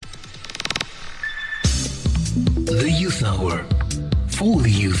The Youth Hour. For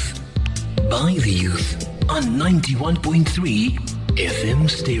the youth. By the youth. On 91.3 FM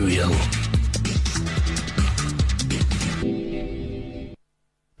Stereo.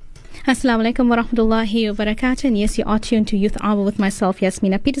 Assalamu alaikum wa rahmatullahi wa barakatuh. And yes, you are tuned to Youth Hour with myself,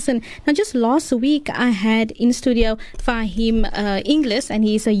 Yasmina Peterson. Now, just last week, I had in studio Fahiem Inglis, and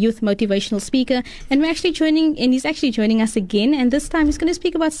he's a youth motivational speaker. And he's actually joining us again. And this time, he's going to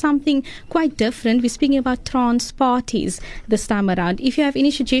speak about something quite different. We're speaking about trans parties this time around. If you have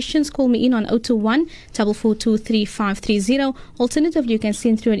any suggestions, call me in on 021 442 3530. Alternatively, you can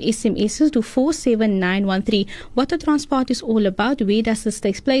send through an SMS to 47913. What the trans party is all about, where does this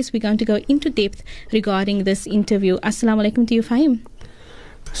take place? We're going to go into depth regarding this interview. Assalamu alaikum to you, Fahiem.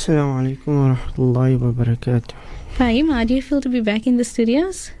 Assalamu alaikum wa rahmatullahi wa barakatuh. Fahiem, how do you feel to be back in the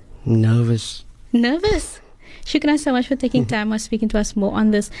studios? Nervous. Shukran so much for taking time out speaking to us more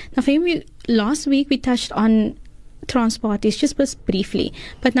on this. Now, Fahiem, last week we touched on trans parties just briefly,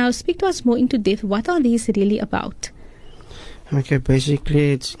 but now speak to us more into depth. What are these really about? Okay,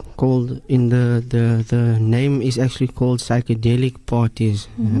 basically it's called, in the name is actually called psychedelic parties,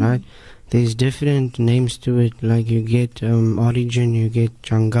 right? There's different names to it, like you get Origin, you get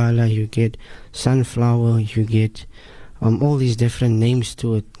Jangala, you get Sunflower, you get all these different names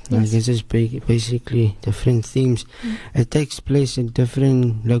to it. Like it's just basically different themes. It takes place at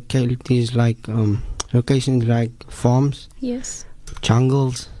different localities, like locations like farms,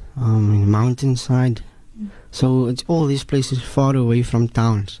 jungles, mountainside. So it's all these places far away from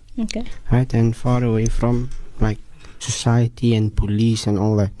towns, right, and far away from like society and police and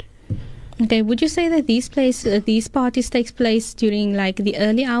all that. Okay, would you say that these parties takes place during like the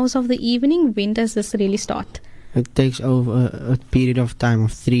early hours of the evening? When does this really start? It takes over a period of time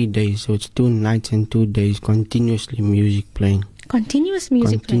of 3 days, so it's 2 nights and 2 days continuously music playing.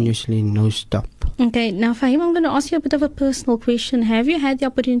 Continuously, no stop. Okay, now Fahiem, I'm going to ask you a bit of a personal question. Have you had the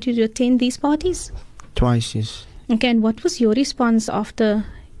opportunity to attend these parties? Twice, yes. Okay, and what was your response after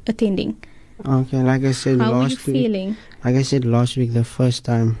attending? Okay, like I said How last were you week. Feeling? Like I said last week, the first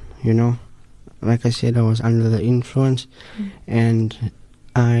time, like I said, I was under the influence, and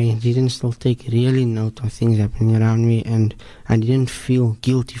I didn't still take really note of things happening around me, and I didn't feel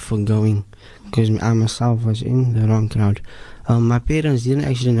guilty for going because I myself was in the wrong crowd. My parents didn't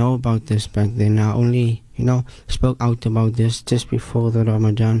actually know about this back then. I only, spoke out about this just before the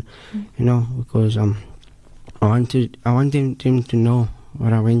Ramadan, because I wanted them to know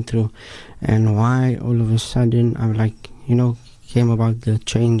what I went through and why all of a sudden I came about the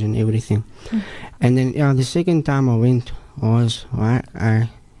change and everything. And then the second time I went was I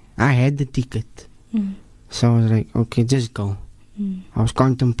had the ticket, so I was like, okay, just go. I was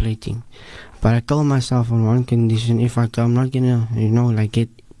contemplating, but I told myself on one condition: if I go, I'm not gonna get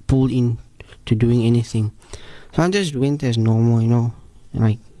pulled in to doing anything. So I just went as normal,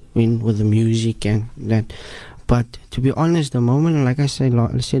 went with the music and that. But to be honest, the moment, like I said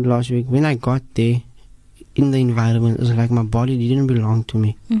last week, when I got there in the environment, it was like my body didn't belong to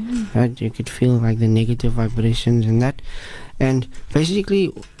me. Right? You could feel like the negative vibrations and that. And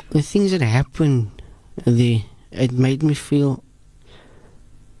basically, the things that happened there, it made me feel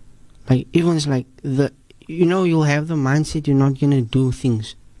like, even it's like you'll have the mindset you're not gonna do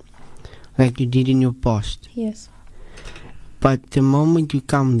things like you did in your past. Yes. But the moment you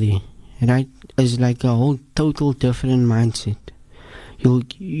come there, right, it's like a whole total different mindset.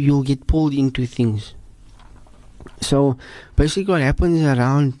 You'll get pulled into things. So basically, what happens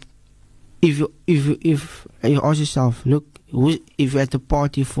around, if you ask yourself, look, if you're at the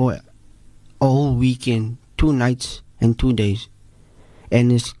party for a whole weekend, 2 nights and 2 days,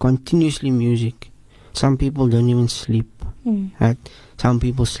 and it's continuously music, some people don't even sleep. Right? Some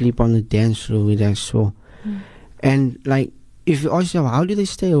people sleep on the dance floor with that saw. And like, if you ask yourself, how do they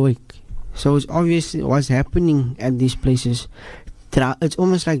stay awake? So it's obvious what's happening at these places. It's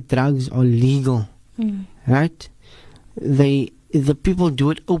almost like drugs are legal, right? The people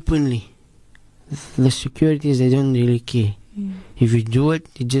do it openly. The securities, they don't really care. If you do it,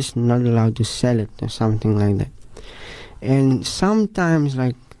 you're just not allowed to sell it or something like that. And sometimes,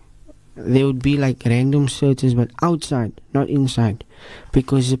 like, there would be like random searches, but outside, not inside,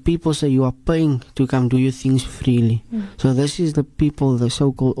 because the people say you are paying to come do your things freely. So this is the people, the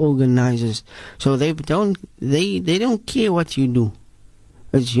so-called organizers. So they don't care what you do.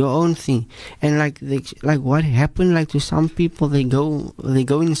 It's your own thing. And like what happened, like, to some people, they go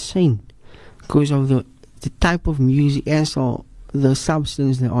insane because of the type of music and so the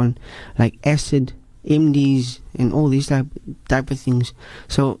substance they're on, like acid, MDs, and all these type of things.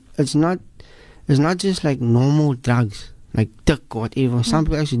 So it's not just like normal drugs. like tuck or whatever. Some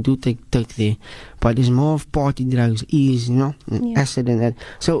people actually do take tuck there, but it's more of party drugs, and acid and that.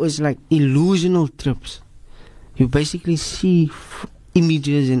 So it's like illusional trips. You basically see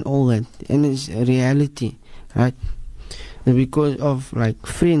images and all that, and it's a reality, right? And because of like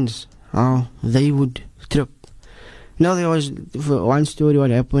friends, how they would trip. There was one story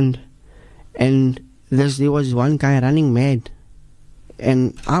what happened, and there was one guy running mad,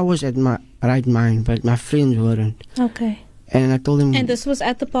 and I was at my right mind, but my friends weren't. Okay. And I told him. And this was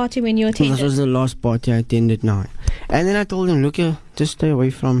at the party when you attended? This was the last party I attended now. And then I told him, look here, just stay away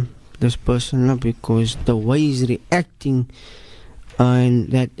from this person because the way he's reacting,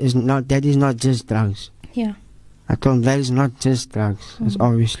 and that is not just drugs. Yeah. I told him that is not just drugs. It's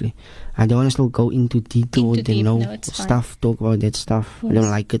obviously. I don't want to still go into detail stuff, talk about that stuff. Yes. I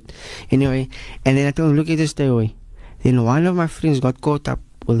don't like it. Anyway, and then I told him, look, just stay away. Then one of my friends got caught up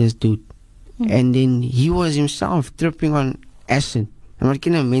with this dude. And then he was himself tripping on acid. I'm not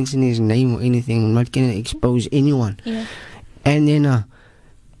going to mention his name or anything. I'm not going to expose anyone. Yeah. And then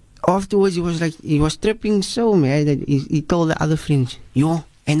afterwards he was tripping so mad that he told the other friends,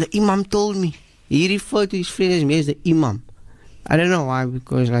 and the imam told me. He referred to his friend as me as the imam. I don't know why,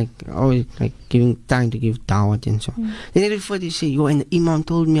 because I always giving time to give dawah and so. Then he referred to say, and the imam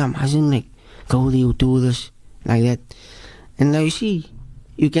told me I mustn't go there, do this, like that. And now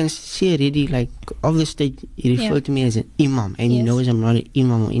you can see already, of the state, he referred to me as an imam, and he knows I'm not an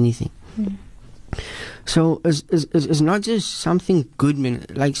imam or anything. So it's not just something good, man.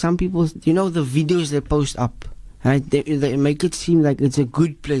 Like some people, the videos they post up, right? They make it seem like it's a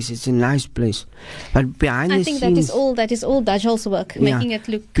good place, it's a nice place, but behind the scenes, that is all Dajjal's work, making it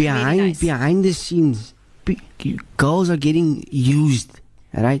look very nice. Behind the scenes, girls are getting used,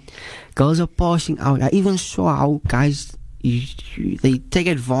 right? Girls are passing out. I even saw how guys. They take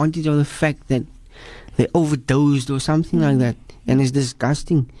advantage of the fact that they overdosed or something like that, and it's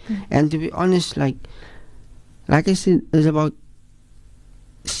disgusting. And to be honest, like I said, there's about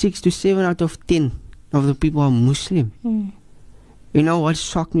 6 to 7 out of 10 of the people are Muslim. What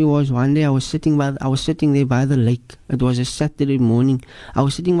shocked me was one day I was sitting there by the lake. It was a Saturday morning. I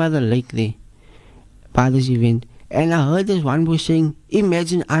was sitting by the lake there by this event, and I heard this one boy saying,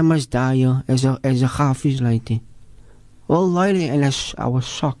 "Imagine I must die here as a Hafiz like that." Well, and I was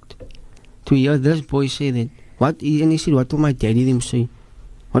shocked to hear this boy say that. And he said, what will my daddy them say?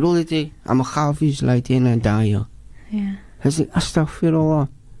 What will they say? I'm a Hafiz like that and I die here. Yeah. I said, Astaghfirullah.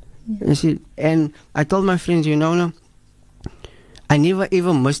 I said, and I told my friends, I never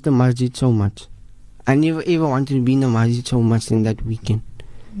ever missed the masjid so much. I never ever wanted to be in the masjid so much than that weekend.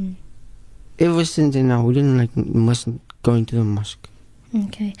 Ever since then, I wouldn't miss going to the mosque.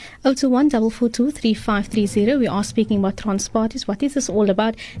 Okay. 021-442-3530. We are speaking about trans parties. What is this all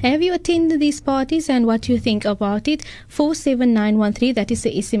about? Have you attended these parties and what do you think about it? 47913. That is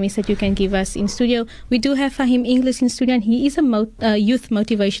the SMS that you can give us in studio. We do have Fahiem Inglis in studio, and he is a youth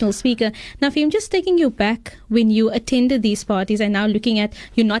motivational speaker. Now, Fahiem, just taking you back when you attended these parties and now looking at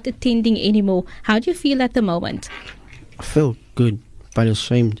you're not attending anymore. How do you feel at the moment? I feel good, but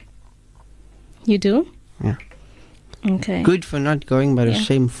ashamed. You do? Yeah. Okay. Good for not going, but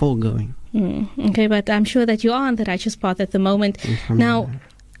ashamed for going. Okay, but I'm sure that you are on the righteous path at the moment. Now,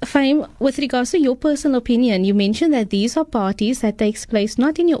 Fahiem, with regards to your personal opinion, you mentioned that these are parties that takes place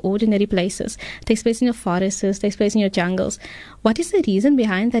not in your ordinary places. It takes place in your forests, takes place in your jungles. What is the reason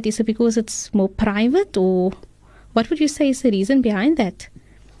behind that? Is it because it's more private, or what would you say is the reason behind that?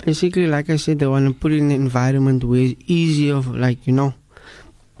 Basically, like I said, they want to put it in an environment where it's easier,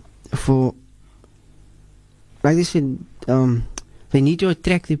 for... Like I said, they need to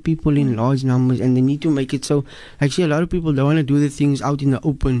attract the people in large numbers, and they need to make it so. A lot of people don't want to do the things out in the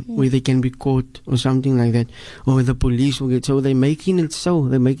open where they can be caught or something like that, or the police will get. So they're making it so.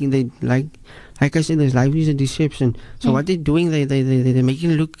 Like I said, there's life is a deception. So what they're doing, they're making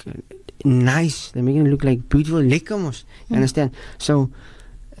it look nice. They're making it look like beautiful, lekkamos. You understand? So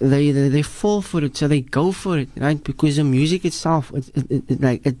they fall for it, so they go for it, right? Because the music itself,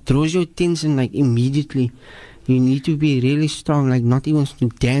 it draws your attention immediately. You need to be really strong, not even to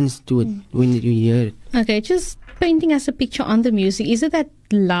dance to it when you hear it. Okay, just painting us a picture on the music. Is it that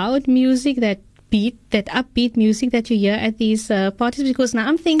loud music, that upbeat music that you hear at these parties? Because now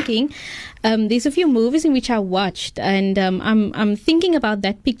I'm thinking, there's a few movies in which I watched, and I'm thinking about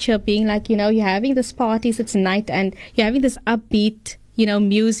that picture being you're having this parties, it's night, and you're having this upbeat,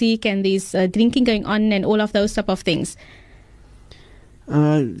 music, and there's drinking going on, and all of those type of things.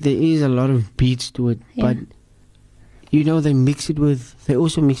 There is a lot of beats to it, but they also mix it with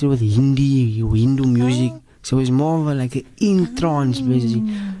Hindu music. So it's more of an in trance, basically.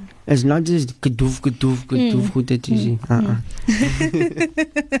 It's not just kadoof, goed dat you see.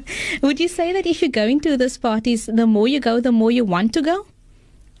 Would you say that if you're going to these parties, the more you go, the more you want to go?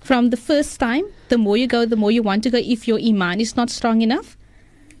 From the first time, the more you go, the more you want to go if your iman is not strong enough?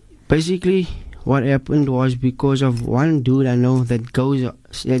 Basically, what happened was because of one dude I know that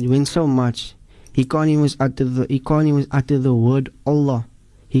went so much. He can't even utter the word Allah.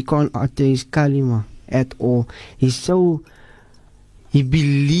 He can't utter his kalima at all. He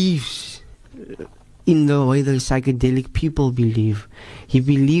believes in the way the psychedelic people believe. He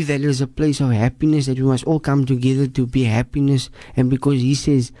believes that there's a place of happiness, that we must all come together to be happiness. And because he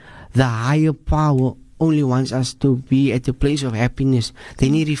says the higher power only wants us to be at the place of happiness,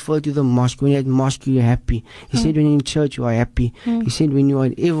 then he referred to the mosque. When you're at mosque, you're happy. He said when you're in church, you are happy. He said when you are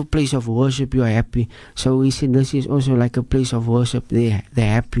at every place of worship, you are happy. So he said this is also like a place of worship. They're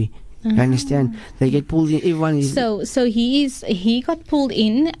happy. You understand? They get pulled in. Everyone is. So he got pulled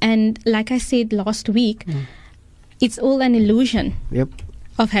in, and like I said last week, it's all an illusion. Yep.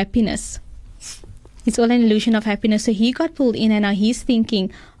 Of happiness. It's all an illusion of happiness. So he got pulled in, and now he's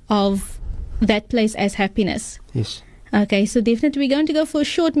thinking of that place as happiness. Yes. Okay, so definitely we're going to go for a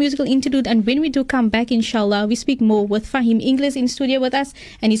short musical interlude, and when we do come back, inshallah, we speak more with Fahiem Inglis in studio with us,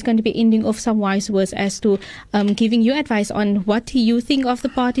 and he's going to be ending off some wise words as to giving you advice on what you think of the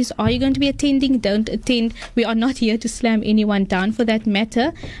parties. Are you going to be attending? Don't attend. We are not here to slam anyone down for that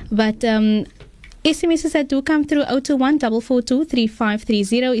matter, but SMSs that do come through 021 442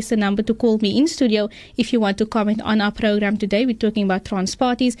 3530 is the number to call me in studio if you want to comment on our program today. We're talking about trans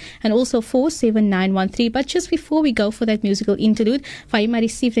parties, and also 47913. But just before we go for that musical interlude, Fahima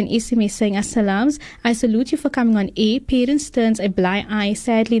received an SMS saying, Assalams, I salute you for coming on air. Parents turns a blind eye.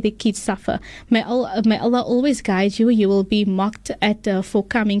 Sadly, the kids suffer. May Allah always guide you. You will be mocked at for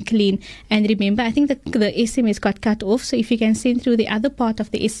coming clean. And remember, I think the SMS got cut off, so if you can send through the other part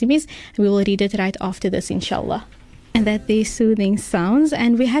of the SMS, we will read it right after this, inshallah. And that they're soothing sounds,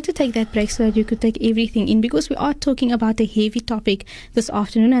 and we had to take that break so that you could take everything in, because we are talking about a heavy topic this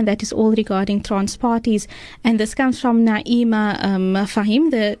afternoon, and that is all regarding trans parties. And this comes from Naima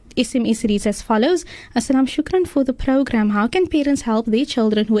Fahim. The SMS reads as follows: Assalam, shukran for the program. How can parents help their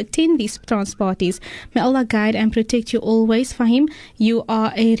children who attend these trans parties? May Allah guide and protect you always, Fahim. You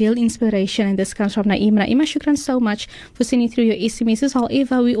are a real inspiration. And this comes from Naima. Naima, shukran so much for sending through your SMSs.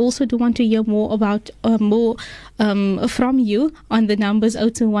 However, we also do want to hear more about from you on the numbers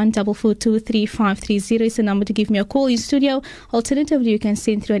 021 442 3530 is the number to give me a call in studio. Alternatively, you can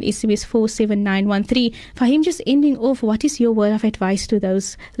send through an SMS 47913. Fahim, just ending off, what is your word of advice to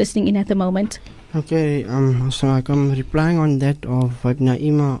those listening in at the moment? Okay, so I'm replying on that of what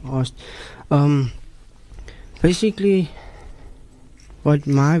Naima asked. Basically, what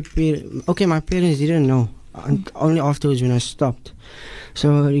my parents didn't know, only afterwards when I stopped.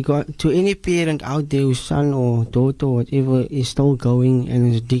 So to any parent out there whose son or daughter or whatever is still going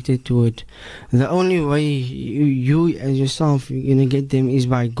and is addicted to it, the only way you as yourself you're gonna get them is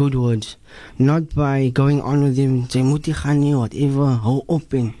by good words, not by going on with them, say muti khani whatever, how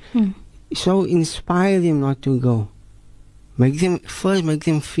open. So inspire them not to go. Make them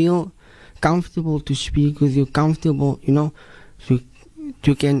feel comfortable to speak with you, comfortable,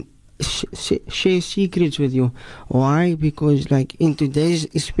 to can share secrets with you. Why? Because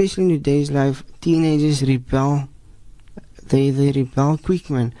especially in today's life, teenagers rebel. They rebel quick,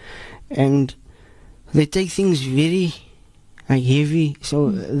 man, and they take things very heavy.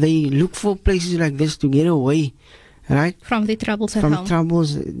 So they look for places like this to get away, right? From the troubles at home. From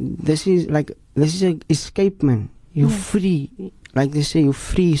troubles. This is an escape, man. You're free, like they say, you're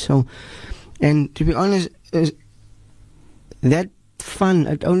free. So, and to be honest, that fun,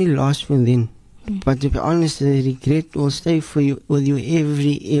 it only lasts within. But to be honest, the regret will stay with you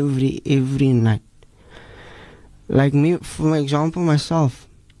every night. Like me, for example, myself,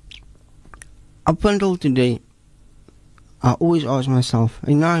 up until today, I always ask myself,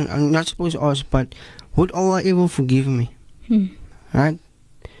 I'm not supposed to ask, but would Allah ever forgive me? Right?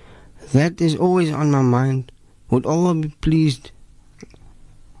 That is always on my mind. Would Allah be pleased?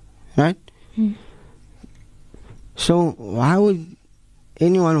 Right? So why would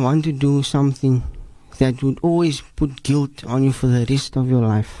anyone want to do something that would always put guilt on you for the rest of your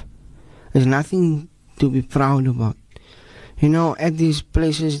life? There's nothing to be proud about. At these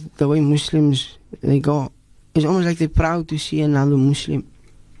places, the way Muslims, they go, it's almost like they're proud to see another Muslim.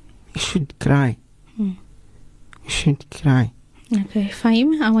 You should cry. You should cry. Okay,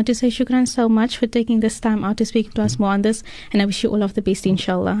 Fahim, I want to say shukran so much for taking this time out to speak to us more on this, and I wish you all of the best,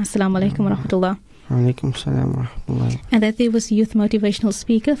 inshallah. Assalamu alaikum wa rahmatullah. Alaikum salam wa rahmatullah. And that there was youth motivational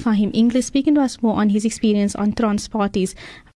speaker Fahiem Inglis speaking to us more on his experience on trans parties.